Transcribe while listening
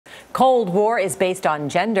Cold War is based on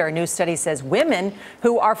gender. A new study says women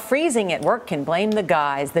who are freezing at work can blame the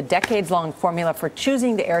guys. The decades-long formula for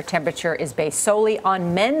choosing the air temperature is based solely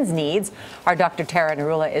on men's needs. Our Dr. Tara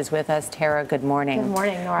Narula is with us. Tara, good morning. Good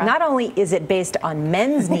morning, Nora. Not only is it based on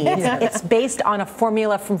men's needs, it's based on a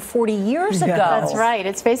formula from 40 years ago. That's right.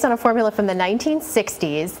 It's based on a formula from the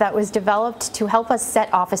 1960s that was developed to help us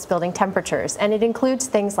set office building temperatures. And it includes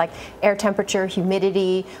things like air temperature,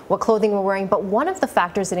 humidity, what clothing we're wearing. But one of the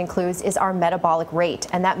factors it includes is our metabolic rate.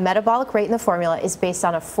 And that metabolic rate in the formula is based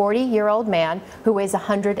on a 40-year-old man who weighs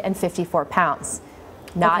 154 pounds.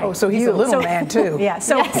 Not so he's a little man too. Yeah.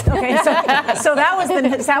 So yes. Okay. So that was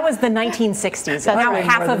the 1960s. Now right.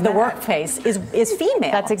 half of the workplace is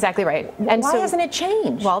female. That's exactly right. And why hasn't it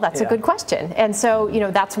changed? Well, that's a good question. And so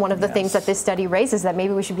that's one of the things that this study raises, that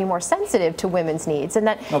maybe we should be more sensitive to women's needs, and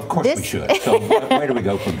that of course we should. So where do we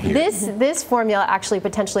go from here? This formula actually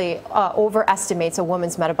potentially overestimates a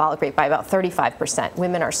woman's metabolic rate by about 35%.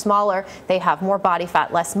 Women are smaller, they have more body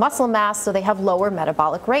fat, less muscle mass, so they have lower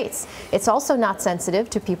metabolic rates. It's also not sensitive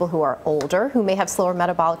to people who are older, who may have slower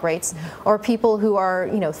metabolic rates, or people who are,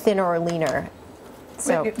 thinner or leaner.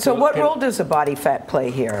 So what role does the body fat play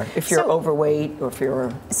here, if you're overweight or if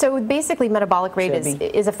you're... So basically metabolic rate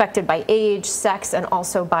is affected by age, sex, and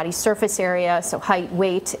also body surface area, so height,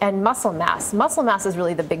 weight, and muscle mass. Muscle mass is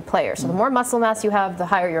really the big player. So the more muscle mass you have, the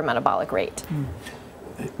higher your metabolic rate.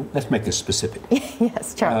 Let's make this specific.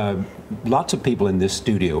 Yes, Charlie. Lots of people in this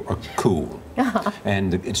studio are cool,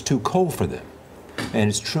 and it's too cold for them. And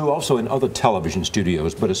it's true also in other television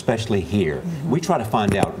studios, but especially here. We try to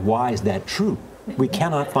find out, why is that true? We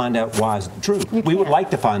cannot find out why is it true. We would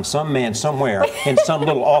like to find some man somewhere in some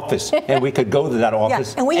little office, and we could go to that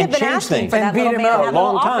office and we have been asking for that little man in that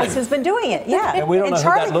little office who's been doing it. Yeah. And we don't know who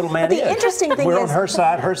that little man is. The interesting thing We're is,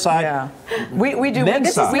 on her side. Yeah. We do. This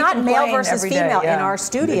is not male versus female in our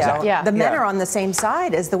studio. Exactly. Yeah. The men are on the same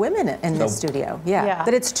side as the women in this studio. Yeah.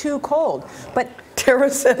 That it's too cold. But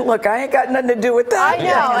Tara said, look, I ain't got nothing to do with that. I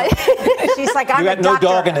know. She's like, I'm you got a no doctor.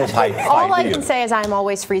 dog in his fight. All I can say is I'm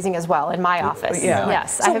always freezing as well in my office. Yeah.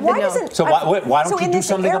 Yes. So why doesn't... So why don't you do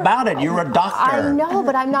something about it? You're a doctor. I know,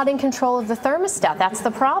 but I'm not in control of the thermostat. That's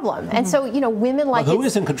the problem. And so, women like who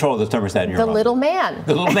is in control of the thermostat in your office? The little man.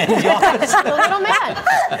 The little man in the office? The little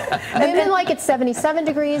man. Women like it 77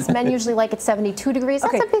 degrees. Men usually like it 72 degrees.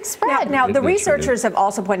 That's a big spread. Now the researchers have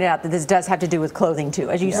also pointed out that this does have to do with clothing,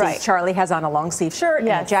 too. As you see, Charlie has on a long sleeve shirt and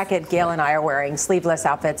a jacket. Gail and I are wearing sleeveless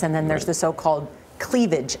outfits. And then there's the so-called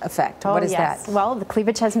cleavage effect. What is that? Well, the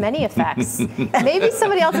cleavage has many effects. Maybe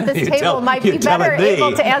somebody else at this table might be better me.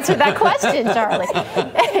 able to answer that question, Charlie.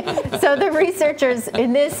 So the researchers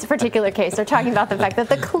in this particular case are talking about the fact that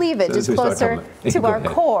the cleavage is closer to our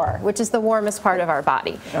core, which is the warmest part of our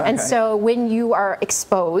body. And so when you are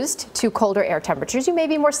exposed to colder air temperatures, you may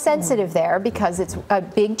be more sensitive there because it's a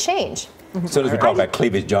big change. As soon as we talk about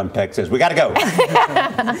cleavage, John Peck says, we got to go.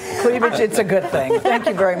 Cleavage, it's a good thing. Thank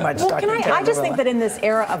you very much, Dr. I just think that in this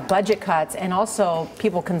era of budget cuts and also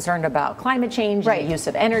people concerned about climate change and the use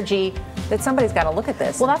of energy, that somebody's got to look at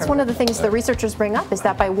this. Well, that's one of the things the researchers bring up, is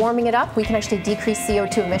that by warming it up, we can actually decrease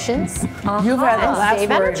CO2 emissions You've had the last save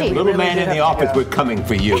word. energy. Little man in the office, we're coming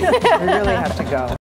for you. We really have to go.